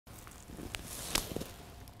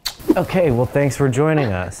Okay, well, thanks for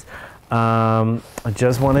joining us. I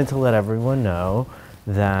just wanted to let everyone know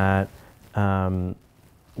that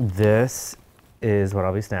this is what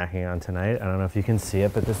I'll be snacking on tonight. I don't know if you can see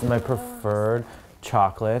it, but this is my preferred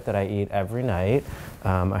chocolate that I eat every night.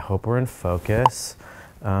 I hope we're in focus.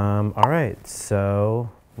 All right, so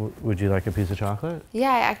would you like a piece of chocolate?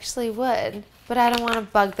 Yeah, I actually would. But I don't want to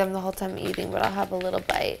bug them the whole time eating, but I'll have a little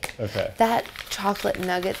bite. Okay. That chocolate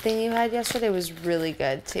nugget thing you had yesterday was really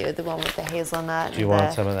good, too. The one with the hazelnut. Do you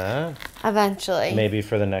want some of that? Eventually. Maybe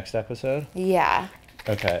for the next episode? Yeah.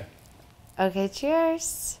 Okay. Okay,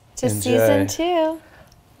 cheers to Enjoy. season 2.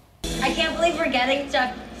 I can't believe we're getting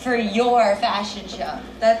stuff for your fashion show.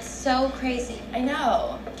 That's so crazy. I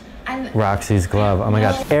know. Roxy's glove. Oh my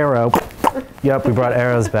gosh. Arrow. Yep, we brought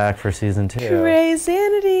arrows back for season 2.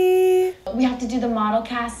 Crazy. We have to do the model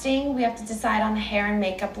casting. We have to decide on the hair and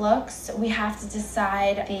makeup looks. We have to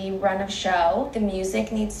decide the run of show. The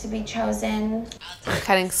music needs to be chosen.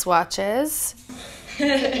 Cutting swatches.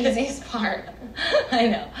 The easiest part. I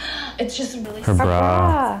know. It's just really Her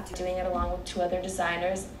bra. doing it along with 2 other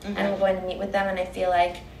designers. And I'm going to meet with them, and I feel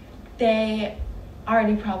like they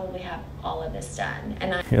already probably have all of this done.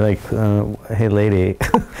 And You're like, hey lady.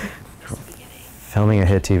 Filming a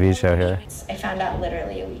hit TV show here. I found out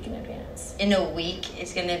literally a week in advance. In a week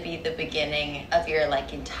is going to be the beginning of your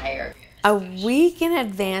entire. A week in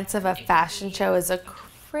advance of a fashion show is a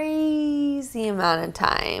crazy amount of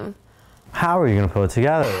time. How are you going to pull it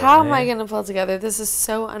together? How am I going to pull it together? This is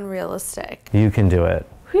so unrealistic. You can do it.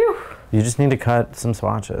 Whew. You just need to cut some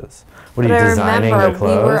swatches. What But are you I designing remember the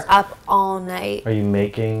clothes? we were up all night. Are you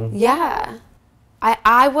making? Yeah.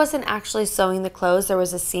 I wasn't actually sewing the clothes. There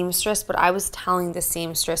was a seamstress, but I was telling the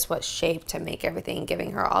seamstress what shape to make everything and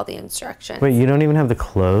giving her all the instructions. Wait, you don't even have the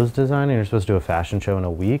clothes designed and you're supposed to do a fashion show in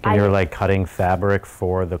a week and you're like cutting fabric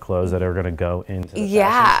for the clothes that are going to go into the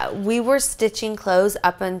fashion? We were stitching clothes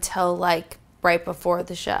up until right before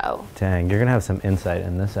the show. Dang, you're going to have some insight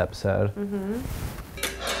in this episode. Mm-hmm.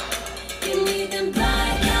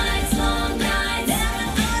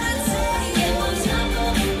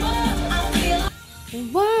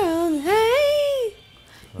 World, hey!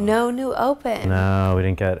 No new open. No, we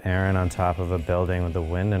didn't get Erin on top of a building with the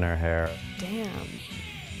wind in her hair. Damn.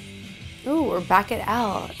 Ooh, we're back at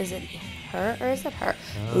L. Is it her or is it her?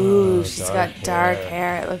 Oh, ooh, she's got dark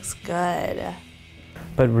hair. hair. It looks good.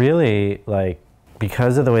 But really,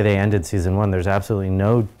 because of the way they ended season 1, there's absolutely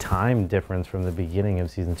no time difference from the beginning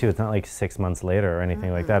of season 2. It's not like 6 months later or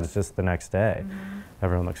anything like that. It's just the next day.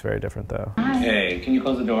 Everyone looks very different though. Hey, can you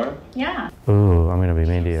close the door? Yeah. Ooh, I'm gonna be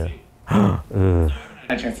mean to you. Ooh.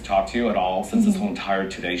 Had a chance to talk to you at all since this whole entire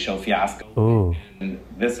Today Show fiasco. Ooh. And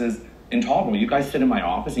this is intolerable. You guys sit in my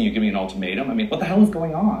office and you give me an ultimatum. I mean, what the hell is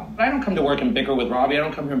going on? I don't come to work and bicker with Robbie. I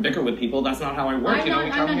don't come here and bicker with people. That's not how I work. I'm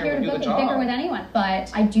not here to bicker with anyone,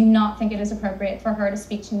 but I do not think it is appropriate for her to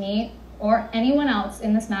speak to me or anyone else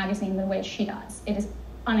in this magazine the way she does. It is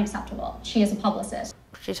unacceptable. She is a publicist.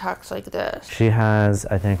 She talks like this. She has,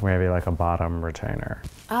 I think, maybe like a bottom retainer.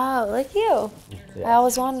 Oh, like you. Yeah. I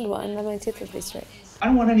always wanted one, then my teeth would be straight. I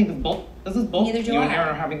don't want any of this bull. This is bull. Neither do You and I. Erin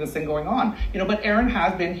are having this thing going on. But Erin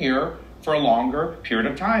has been here for a longer period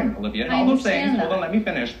of time, Olivia. And I all those understand things. that. Hold on, let me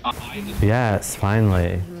finish. Yes,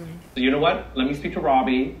 finally. You know what? Let me speak to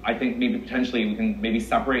Robbie. I think maybe potentially we can maybe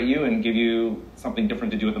separate you and give you something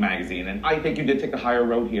different to do with the magazine. And I think you did take the higher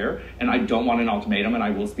road here, and I don't want an ultimatum, and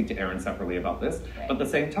I will speak to Erin separately about this. Right. But at the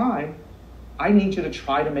same time, I need you to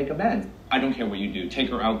try to make amends. I don't care what you do. Take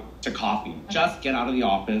her out to coffee. Just get out of the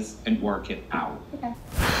office and work it out. Okay.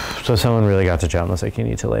 So someone really got to Joan was like, you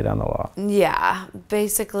need to lay down the law. Yeah,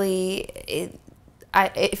 basically, it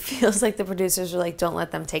feels like the producers are like, don't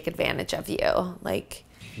let them take advantage of you. Like,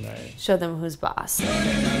 Right. show them who's boss.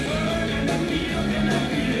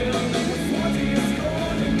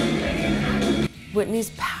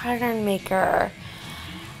 Whitney's pattern maker.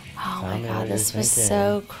 Oh my God, this was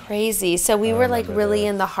so crazy. So we were really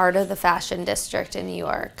in the heart of the fashion district in New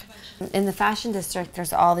York. In the fashion district,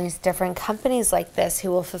 there's all these different companies like this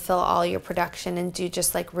who will fulfill all your production and do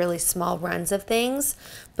just really small runs of things.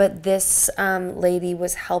 But this lady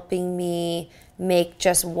was helping me make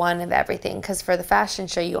just one of everything, because for the fashion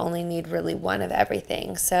show you only need really one of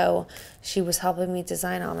everything. So she was helping me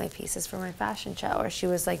design all my pieces for my fashion show, or she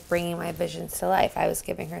was bringing my visions to life. I was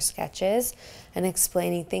giving her sketches and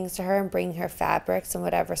explaining things to her and bringing her fabrics and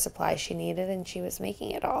whatever supplies she needed, and she was making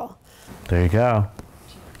it all. There you go.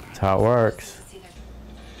 That's how it works.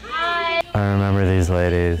 Hi. I remember these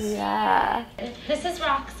ladies. Yeah. This is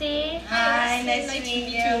Roxy. Hi, nice to meet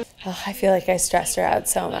you. Oh, I feel like I stressed her out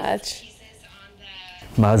so much.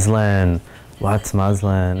 Muslin. What's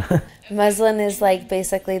muslin? Muslin is like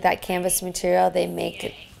basically that canvas material they make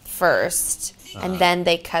it first, and then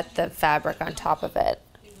they cut the fabric on top of it.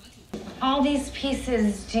 All these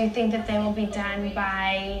pieces, do you think that they will be done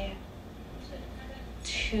by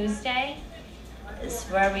Tuesday? It's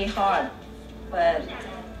very hard, but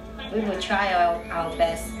we will try our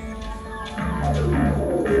best.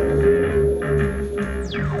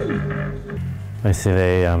 I see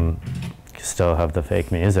they still have the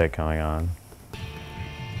fake music going on.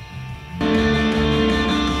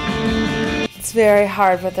 It's very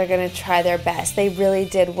hard, but they're gonna try their best. They really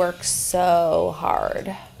did work so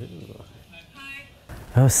hard.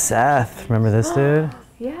 Oh, Seth, remember this dude?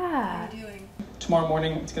 Yeah. Tomorrow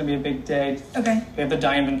morning, it's going to be a big day. Okay. We have the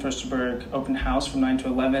Diane van Furstenberg open house from 9 to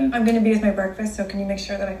 11. I'm going to be with my breakfast, so can you make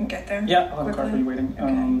sure that I can get there? Yeah, I'll have a car for quickly? you waiting.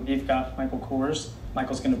 Okay. You've got Michael Kors.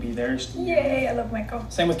 Michael's going to be there. Yay, I love Michael.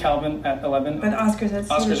 Same with Calvin at 11. But Oscar's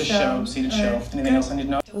at Oscar's a show, seated show. Alright. Anything else I need to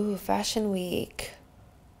know? Ooh, Fashion Week.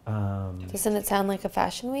 Doesn't it sound like a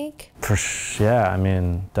fashion week? Yeah, I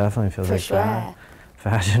mean, definitely feels For like sure. that.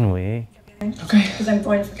 Fashion week. Okay. Because I'm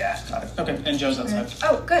going to forget. Okay, and Joe's outside.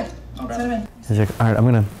 Oh, good. I'll grab Send it. him in. He's like, all right, I'm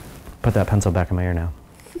gonna put that pencil back in my ear now.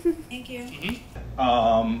 Thank you.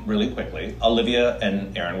 Really quickly, Olivia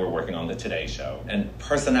and Erin were working on the Today Show, and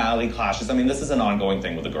personality clashes. I mean, this is an ongoing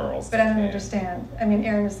thing with the girls. But I don't understand. I mean,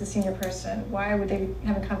 Erin is the senior person. Why would they be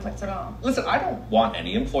having conflicts at all? Listen, I don't want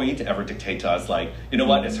any employee to ever dictate to us, like, you know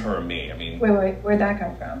what, it's her or me. I mean, Wait, where'd that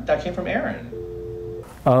come from? that came from Erin.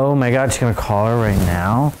 Oh my God, she's gonna call her right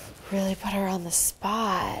now? Really put her on the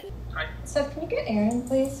spot. Seth, can you get Erin,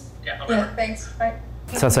 please? Yeah, Yeah, thanks. Bye.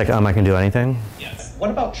 So it's like, I can do anything? Yes. What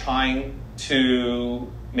about trying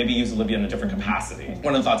to maybe use Olivia in a different capacity?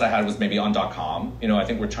 One of the thoughts I had was maybe on .com. You know, I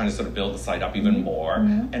think we're trying to sort of build the site up even more.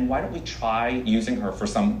 And why don't we try using her for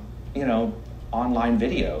some, you know, online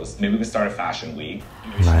videos? Maybe we start a fashion week.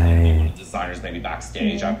 Maybe one of the designers maybe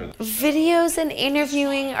backstage after. Videos and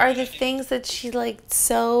interviewing are the things that she like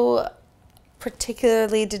so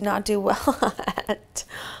particularly did not do well at.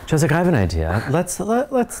 She's like, I have an idea. Let's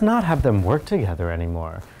not have them work together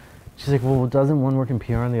anymore. She's like, well, doesn't one work in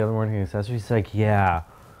PR and the other work in accessories? She's like, yeah,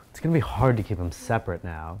 it's gonna be hard to keep them separate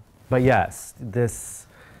now. But yes,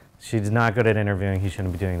 she's not good at interviewing. He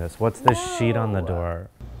shouldn't be doing this. What's this sheet on the door?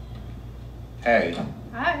 Hey,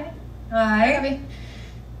 Hi. Hi.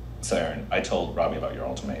 so Erin, I told Robbie about your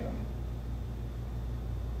ultimatum.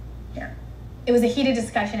 Here. It was a heated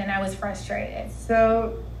discussion and I was frustrated.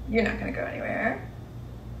 So, you're not going to go anywhere?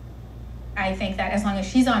 I think that as long as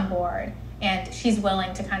she's on board and she's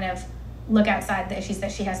willing to kind of look outside the issues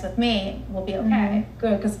that she has with me, we'll be okay.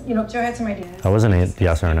 Good, because, you know, Joe had some ideas. That wasn't a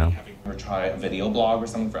yes or no. Having her try a video blog or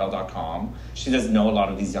something for Elle.com. She doesn't know a lot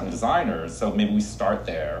of these young designers, so maybe we start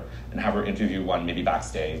there and have her interview one maybe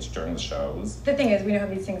backstage during the shows. The thing is, we know how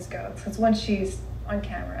these things go. Because once she's on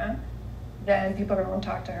camera, then people are going to want to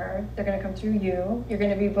talk to her. They're going to come through you. You're going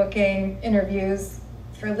to be booking interviews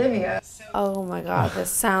for Olivia. Oh my God, this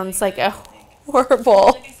sounds like a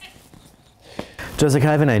horrible. Jessica,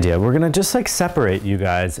 I have an idea. We're gonna just like separate you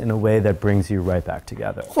guys in a way that brings you right back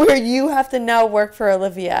together. Where you have to now work for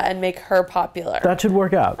Olivia and make her popular. That should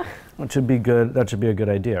work out. That should be good. That should be a good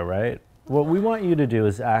idea, right? What we want you to do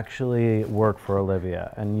is actually work for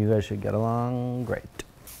Olivia, and you guys should get along great.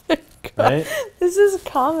 Right? This is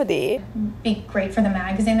comedy. Be great for the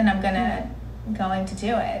magazine and I'm going to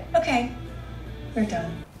do it. Okay, we're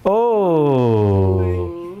done.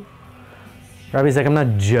 Oh. Robbie's like, I'm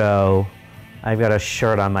not Joe. I've got a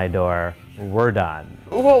shirt on my door. We're done.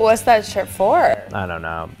 What was that shirt for? I don't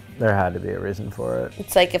know. There had to be a reason for it.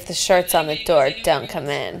 It's like if the shirt's on the door, don't come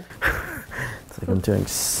in. It's like I'm doing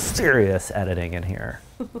serious editing in here.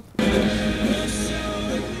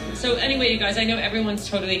 So anyway, you guys, I know everyone's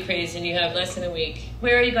totally crazy and you have less than a week.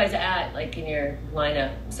 Where are you guys at, like, in your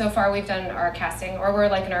lineup? So far, we've done our casting, or we're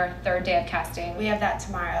like in our third day of casting. We have that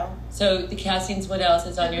tomorrow. So the castings, what else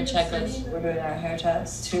is on your checklist? We're doing our hair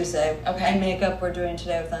test Tuesday. Okay. And makeup we're doing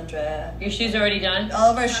today with Andrea. Your shoes already done?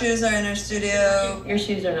 All of our shoes are in our studio. Your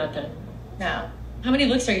shoes are not done. No. How many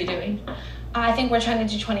looks are you doing? I think we're trying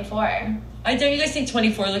to do 24. Don't you guys think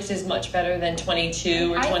 24 looks is much better than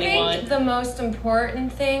 22 or 21? I think the most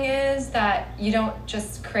important thing is that you don't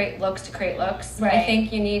just create looks to create looks. Right. I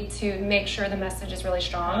think you need to make sure the message is really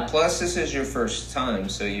strong. Plus, this is your first time,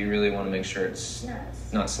 so you really want to make sure it's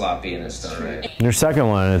not sloppy and it's done right. Your second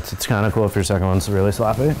one, it's kind of cool if your second one's really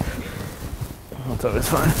sloppy. That's always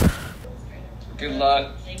fun. Good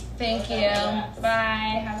luck. Thank you.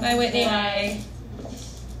 Bye. Bye, Whitney. Bye.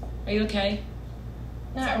 Are you okay?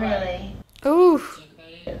 Not really. Ooh.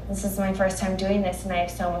 This is my first time doing this, and I have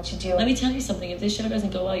so much to do. Let me tell you something. If this show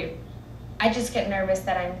doesn't go well, you're I just get nervous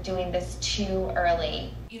that I'm doing this too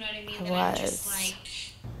early. You know what I mean? That I'm just like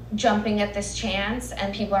jumping at this chance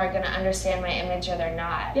and people are going to understand my image or they're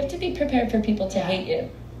not. You have to be prepared for people to hate you.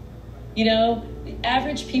 You know,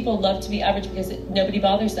 average people love to be average because nobody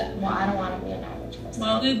bothers them. Well, I don't want to be an average person.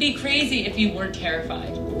 Well, it would be crazy if you weren't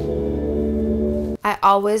terrified. I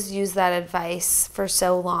always use that advice for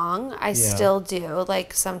so long. I still do.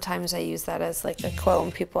 Like, sometimes I use that as like a quote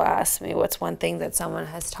when people ask me what's one thing that someone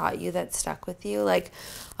has taught you that stuck with you. Like,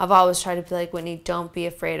 I've always tried to be like, Whitney, don't be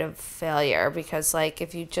afraid of failure, because like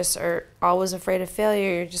if you just are always afraid of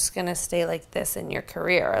failure, you're just gonna stay like this in your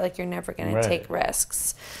career. Like, you're never gonna take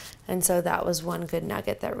risks. And so that was one good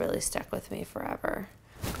nugget that really stuck with me forever.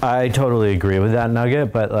 I totally agree with that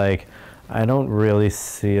nugget, but like, I don't really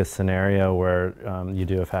see a scenario where you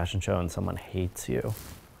do a fashion show and someone hates you.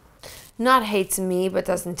 Not hates me, but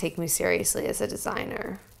doesn't take me seriously as a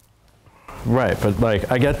designer. Right, but like,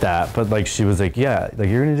 I get that, but like, she was like, yeah, like,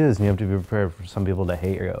 you're gonna do this and you have to be prepared for some people to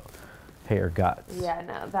hate your guts. Yeah,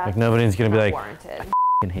 no, that's like, nobody's gonna be like, warranted. I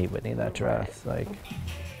f***ing hate Whitney, that dress. Like.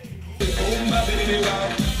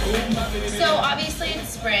 So obviously it's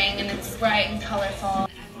spring and it's bright and colorful.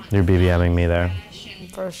 You're BBMing me there.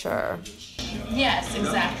 For sure. Yes,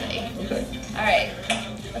 exactly. Okay. All right.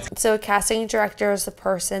 So a casting director is the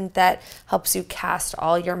person that helps you cast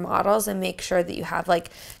all your models and make sure that you have like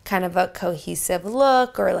kind of a cohesive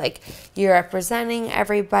look, or like you're representing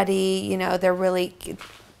everybody. You know, they're really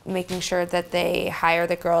making sure that they hire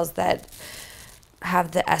the girls that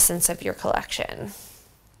have the essence of your collection.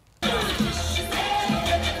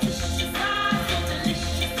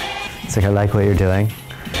 It's like, I like what you're doing.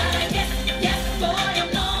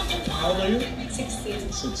 How old are you?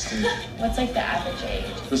 16. 16. What's like the average age?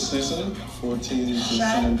 This season, 14 to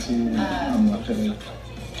 17. I'm not kidding.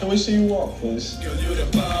 Can we see you walk, please? I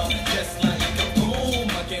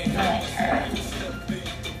like her.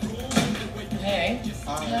 Hey.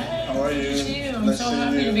 Hi. How are you? I'm Nice so seeing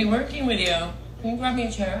happy you. to be working with you. Can you grab me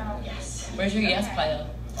a chair? Yes. Where's your yes pile?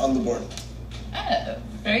 On the board. Oh,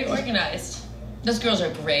 very organized. Those girls are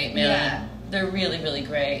great, man. Yeah. They're really, really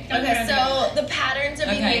great. Okay, so the patterns are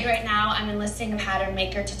being Okay. made right now. I'm enlisting a pattern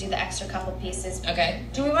maker to do the extra couple pieces. Okay.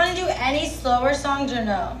 Do we want to do any slower songs or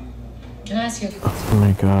no? Can I ask you a question? Oh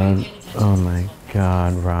my God. Oh my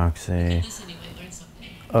God, Roxy.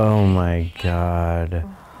 Oh my God.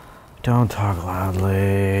 Don't talk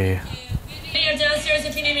loudly. You're downstairs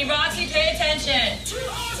if you need me. Roxy, pay attention.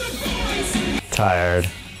 Tired.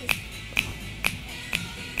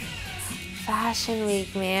 Fashion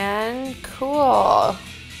Week, man. Cool.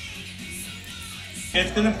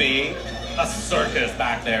 It's gonna be a circus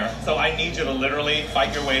back there. So I need you to literally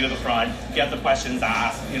fight your way to the front, get the questions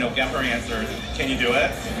asked, you know, get her answers. Can you do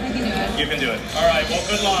it? I can do it. You can do it. All right, well,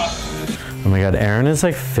 good luck. Oh my God, Erin is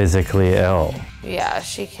like physically ill. Yeah,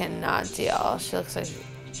 she cannot deal. She looks like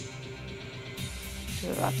she's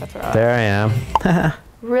about to throw up. There I am.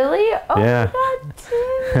 Really? Oh Yeah. my God,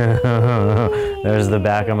 Timmy. There's the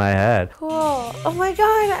back of my head. Cool. Oh my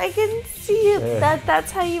God, I can see it.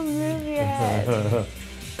 That's how you move your head.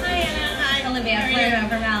 Hi, Anna. Hi, Olivia. Claire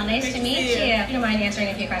from Val. Nice to meet you. You don't mind answering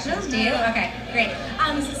a few questions, do you? Okay, great.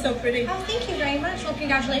 This is so pretty. Oh, thank you very much. Well,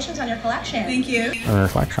 congratulations on your collection. Thank you. A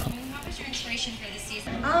reflection. What was your inspiration for this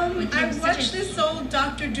season? I watched this old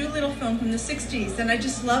Dr. Dolittle film from the 60s, and I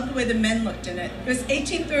just loved the way the men looked in it. It was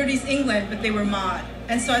 1830s England, but they were mod.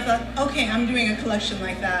 And so I thought, okay, I'm doing a collection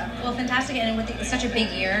like that. Well, fantastic. And with such a big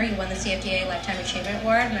year, you won the CFDA Lifetime Achievement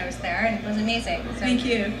Award, and I was there, and it was amazing. So. Thank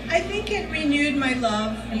you. I think it renewed my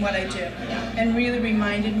love in what I do, and really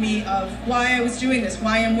reminded me of why I was doing this,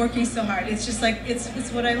 why I'm working so hard. It's just like, it's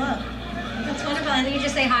what I love. That's wonderful. And then you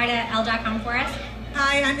just say hi to L.com for us.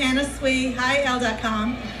 Hi, I'm Anna Swee. Hi,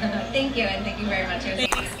 L.com. Thank you, and thank you very much.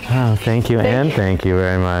 Oh, thank you, and thank you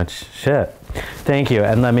very much. Shit. Thank you,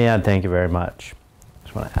 and let me add thank you very much.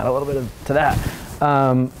 Just want to add a little bit to that.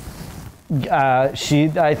 I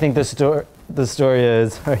think the story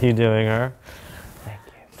is, are you doing her?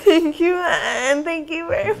 Thank you, and thank you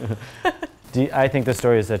very much. I think the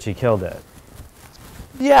story is that she killed it.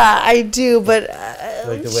 Yeah, I do, but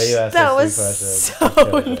Like the way you asked that us was three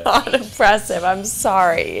questions. so not impressive. I'm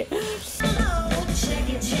sorry.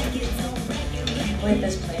 Wait,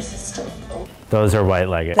 this place is still open. Those are white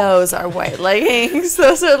leggings. Those are white leggings.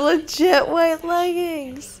 Those are legit white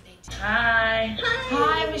leggings. Hi.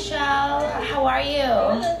 Hi, Michelle. How are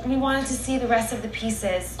you? We wanted to see the rest of the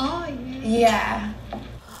pieces. Oh, Yeah.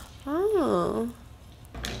 Oh.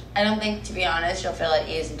 I don't think, to be honest, you'll feel at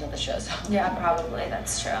ease until the show's over. Yeah, probably.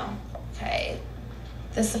 That's true. Okay.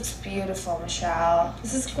 This looks beautiful, Michelle.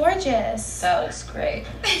 This is gorgeous. That looks great.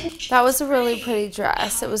 That was a really pretty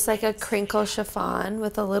dress. It was like a crinkle chiffon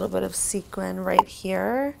with a little bit of sequin right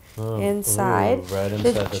here inside. Ooh, right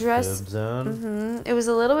inside the boob zone. It was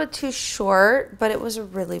a little bit too short, but it was a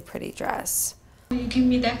really pretty dress. You give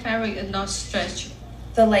me that fabric and not stretch.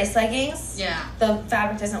 The lace leggings? Yeah. The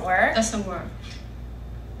fabric doesn't work? Doesn't work.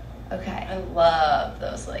 Okay. I love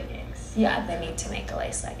those leggings. Yeah, they need to make a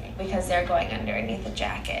lace legging because they're going underneath the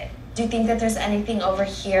jacket. Do you think that there's anything over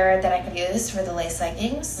here that I could use for the lace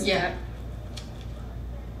leggings? Yeah.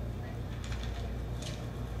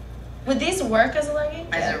 Would these work as a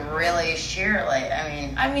legging? Is it really sheer? Like,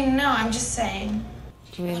 I mean, no, I'm just saying.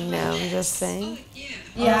 You mean no, I'm just saying?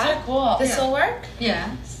 Yeah? those are cool. This will work?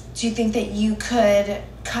 Yeah. Do you think that you could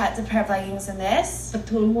cut the pair of leggings in this? But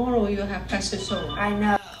tomorrow you have plastic sew. I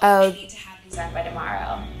know. Oh. I need to have these done by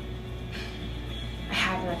tomorrow. I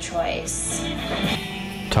have no choice.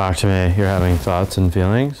 Talk to me. You're having thoughts and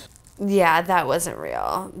feelings? Yeah, that wasn't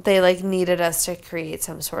real. They like needed us to create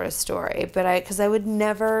some sort of story, but because I would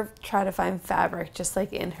never try to find fabric just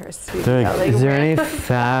like in her studio. Like, is there any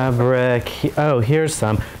fabric? Oh, here's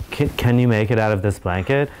some. Can you make it out of this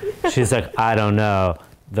blanket? She's like, I don't know.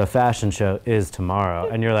 The fashion show is tomorrow,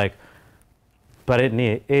 and you're like, but it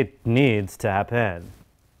needs to happen.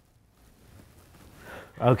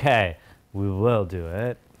 Okay, we will do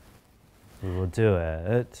it. We will do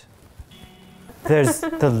it.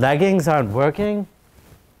 The leggings aren't working.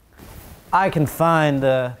 I can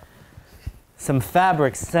find some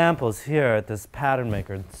fabric samples here at this pattern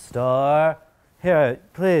maker store. Here,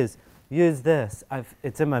 please, use this.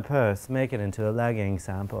 It's in my purse. Make it into a legging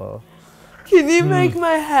sample. Can you make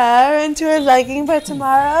my hair into a legging by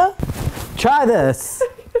tomorrow? Try this.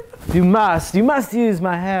 You must use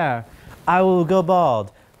my hair. I will go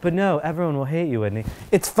bald. But no, everyone will hate you, Whitney.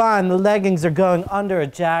 It's fine, the leggings are going under a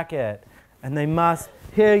jacket. And they must,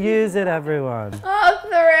 here, use it, everyone. Off the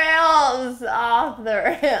rails, off the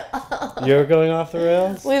rails. You're going off the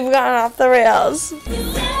rails? We've gone off the rails.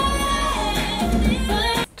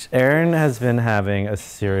 Erin has been having a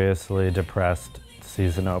seriously depressed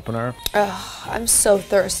season opener. Ugh, I'm so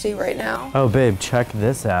thirsty right now. Oh, babe, check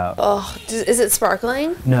this out. Oh, is it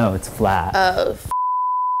sparkling? No, it's flat. Oh,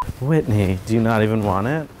 Whitney, do you not even want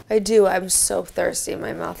it? I do. I'm so thirsty.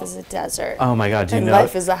 My mouth is a desert. Oh my God, do you and know?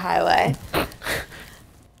 life is a highway.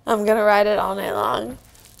 I'm gonna ride it all night long.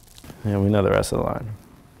 Yeah, we know the rest of the line.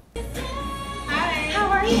 Hi. How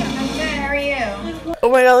are you? I'm good. How are you? Oh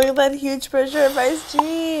my God, look at that huge picture of iced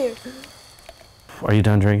tea. Are you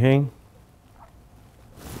done drinking?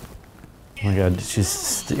 Oh my God,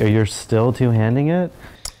 you're still two-handing it?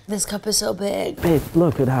 This cup is so big. Babe,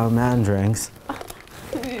 look at how a man drinks.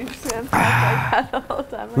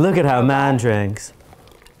 Look at how a man drinks.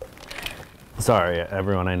 Sorry,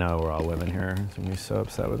 everyone, I know we're all women here. You're gonna be so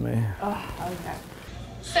upset with me. Oh, okay.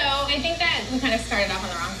 So I think that we kind of started off on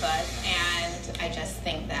the wrong foot, and I just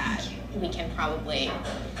think that we can probably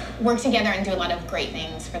work together and do a lot of great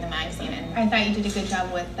things for the magazine. And I thought you did a good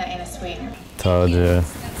job with the Anna Sweet. Told you.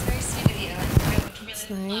 That's very sweet of you. It's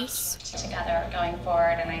nice. Together going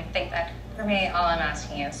forward, and I think that for me, all I'm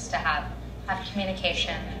asking is to have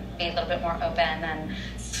communication, be a little bit more open, and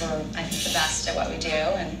we're, I think, the best at what we do.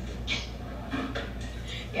 And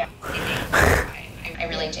yeah, I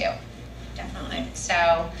really do. Definitely.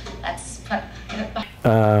 So let's put.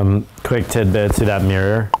 Quick tidbit, see that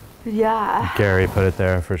mirror? Yeah. Gary put it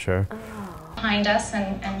there for sure. Behind us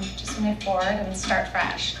and just move forward and start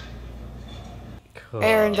fresh. Cool.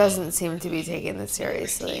 Erin doesn't seem to be taking this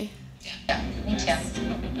seriously. Yeah, me too.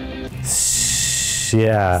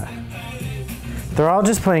 Yeah. They're all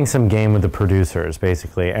just playing some game with the producers,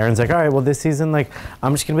 basically. Erin's like, all right, well, this season, like,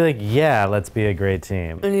 I'm just gonna be like, yeah, let's be a great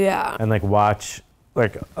team. Yeah. And like watch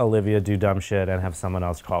like Olivia do dumb shit and have someone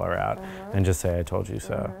else call her out and just say, I told you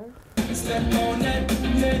so.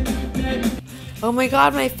 Oh my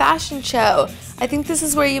God, my fashion show. I think this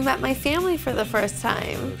is where you met my family for the first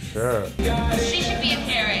time. Sure. She should be in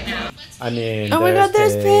here right now. I mean, Oh my God,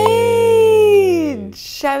 there's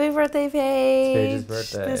Paige. Happy birthday, Paige. Paige's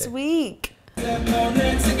birthday. This week.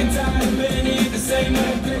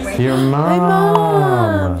 Your mom. My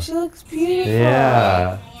mom. She looks beautiful.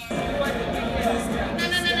 Yeah.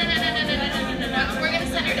 We're gonna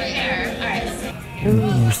send her to hair. All right.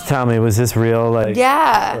 Just tell me, was this real? Like,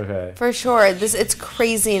 Yeah, okay. for sure. It's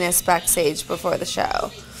craziness backstage before the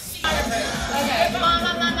show. Okay. Mom.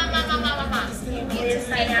 You need to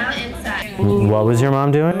sign out inside. What was your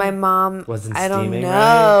mom doing? My mom, Wasn't I don't steaming,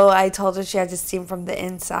 know. I told her she had to steam from the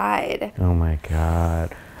inside. Oh my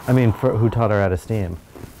God. I mean, who taught her how to steam?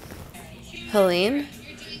 Helene?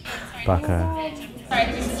 Baka. Sorry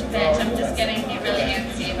to be such a bitch. I'm just getting really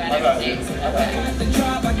antsy about everything.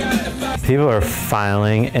 Okay. People are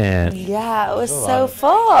filing in. Yeah, it was so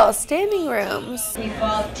full. Standing rooms. Team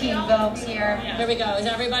Vogue's here. Here we go. Is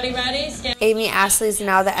everybody ready? Amy Ashley is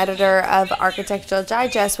now the editor of Architectural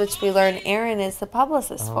Digest, which we learn Erin is the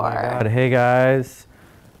publicist for. My God. Hey guys.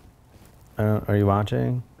 Are you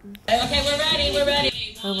watching? Okay, we're ready. We're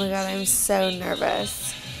ready. Oh my God, I'm so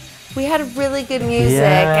nervous. We had really good music,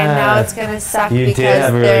 and now it's gonna suck you because did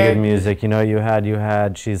have really good music. You know, you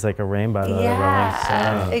had She's Like a Rainbow.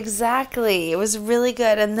 Yeah, exactly. It was really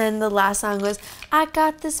good. And then the last song was, I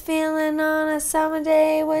got this feeling on a summer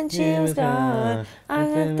day when she was gone. I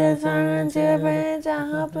got this song to a bridge, I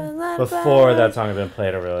hope and let it Before that song had been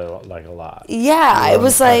played a lot. Yeah, it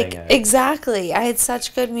was like, exactly. I had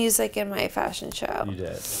such good music in my fashion show. You did.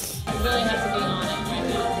 You really have to be on it right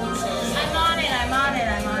now. I'm on it, I'm on it,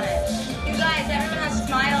 I'm on it. You guys, everyone has to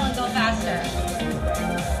smile and go faster.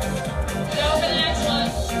 Go for the next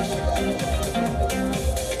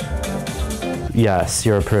one. Yes,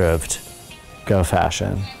 you're approved. Go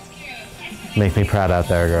fashion. Make me proud out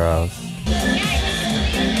there, girls.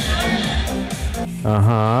 Oh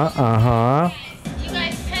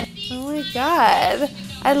my God.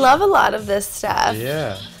 I love a lot of this stuff.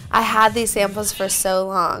 Yeah. I had these samples for so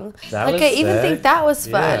long. That like, was I even sick. think that was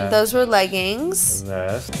fun. Yeah. Those were leggings.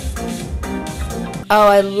 This. Oh,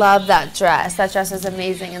 I love that dress. That dress was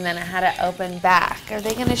amazing. And then it had an open back. Are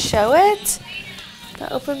they going to show it?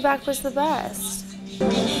 The open back was the best.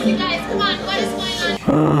 You guys, come on. What is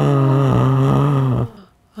going on?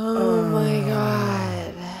 Oh my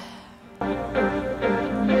God. I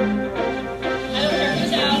don't care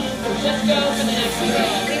who's out. Just go for the next one.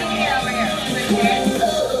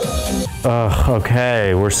 Ugh,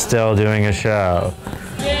 okay, we're still doing a show.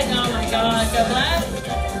 Good. Oh my God. Go left.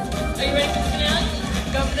 Are you ready for the finale?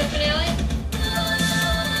 Go for the finale.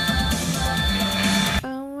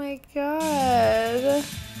 Oh my God.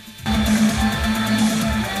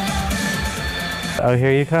 Oh,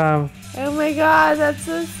 here you come. Oh my God, that's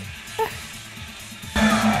so...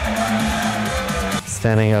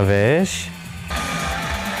 Standing ovation.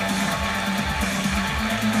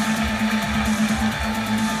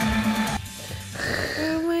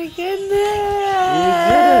 Oh my goodness.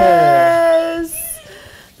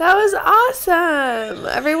 That was awesome.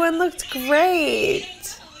 Everyone looked great.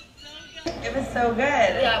 It was so good.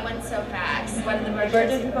 Yeah, it went so fast. What did the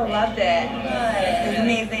Virgin people loved it. Good. It was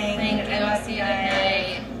amazing. Thank you. I'll see you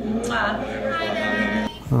tonight. Aww.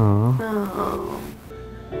 Oh.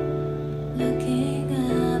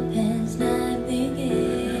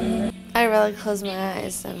 I really closed my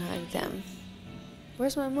eyes and hugged him.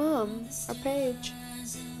 Where's my mom? Or Paige?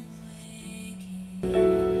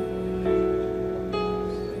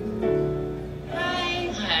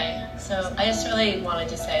 Hi. So I just really wanted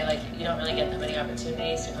to say, like, you don't really get that many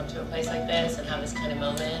opportunities to come to a place like this and have this kind of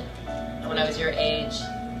moment. And when I was your age,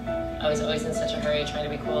 I was always in such a hurry trying to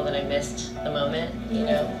be cool that I missed the moment, you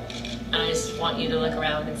know? And I just want you to look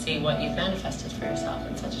around and see what you've manifested for yourself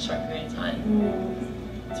in such a short period of time.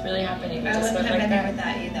 It's really happening. I wouldn't have been there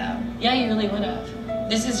without you, though. Yeah, you really would have.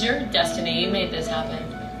 This is your destiny. You made this happen.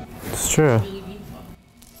 It's true.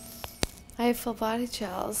 I have full body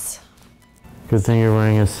chills. Good thing you're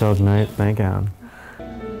wearing a silk nightgown.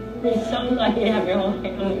 You sound like you have your whole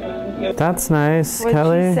hand around you. That's nice, What'd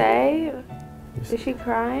Kelly. she say? Is she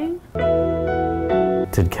crying?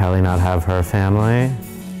 Did Kelly not have her family?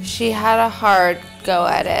 She had a hard go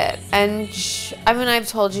at it. And I mean, I've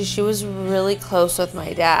told you she was really close with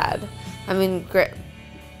my dad. I mean,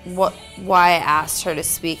 why I asked her to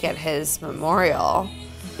speak at his memorial.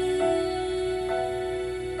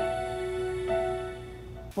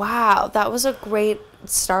 Wow, that was a great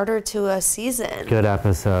starter to a season. Good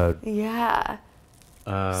episode. Yeah.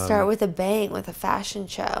 Start with a bang with a fashion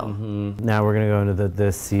show. Now we're gonna go into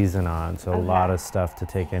this season on, so a lot of stuff to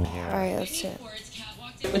take in here. All right, let's do it.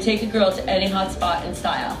 Would take a girl to any hot spot in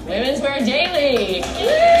style. Women's wear daily.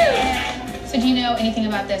 So do you know anything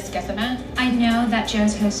about this guest event? I know that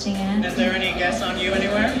Joe's hosting it. Is there any guests on you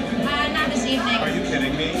anywhere? Not this evening. Are you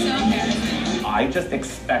kidding me? So embarrassing. I just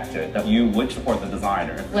expected that you would support the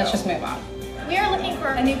designer. Let's just move on. We are looking for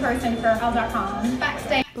a new person for Elle.com.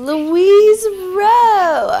 Backstage. Louise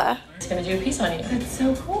Rowe. It's gonna do a piece on you. That's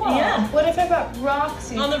so cool. Yeah. What if I brought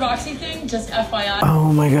Roxy? On the Roxy thing, just FYI.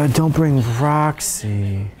 Oh my God! Don't bring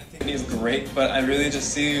Roxy. He's great, but I really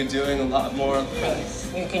just see you doing a lot more.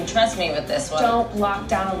 You can trust me with this one. Don't lock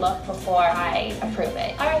down a look before I approve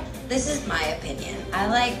it. All right, this is my opinion. I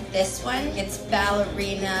like this one. It's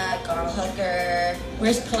ballerina, girl hooker.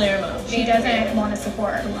 Where's Palermo? She doesn't want to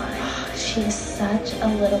support her line. She's such a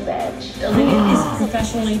little bitch. Olivia is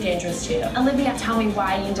professionally dangerous too. Olivia, tell me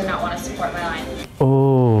why you did not want to support my line.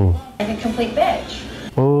 Oh. Like a complete bitch.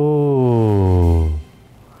 Oh.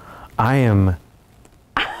 I am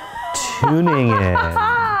tuning in.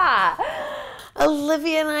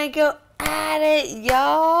 Olivia and I go at it,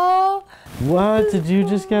 y'all. What? Did you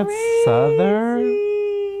just get Southern?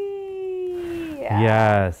 Yeah.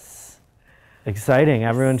 Yes. Exciting.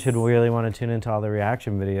 Everyone should really want to tune into all the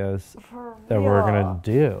reaction videos that we're going to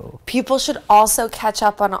do. People should also catch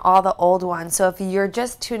up on all the old ones. So if you're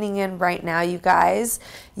just tuning in right now, you guys,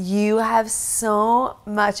 you have so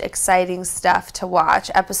much exciting stuff to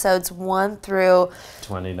watch. Episodes 1 through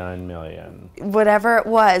 29 million. Whatever it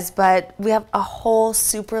was, but we have a whole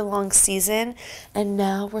super long season, and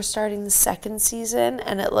now we're starting the second season,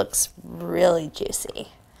 and it looks really juicy.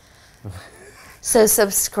 So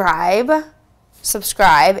subscribe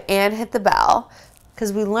and hit the bell,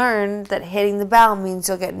 because we learned that hitting the bell means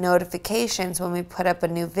you'll get notifications when we put up a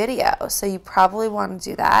new video. So you probably want to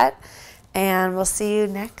do that, and we'll see you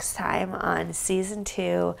next time on season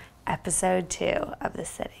 2, episode 2 of The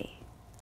City.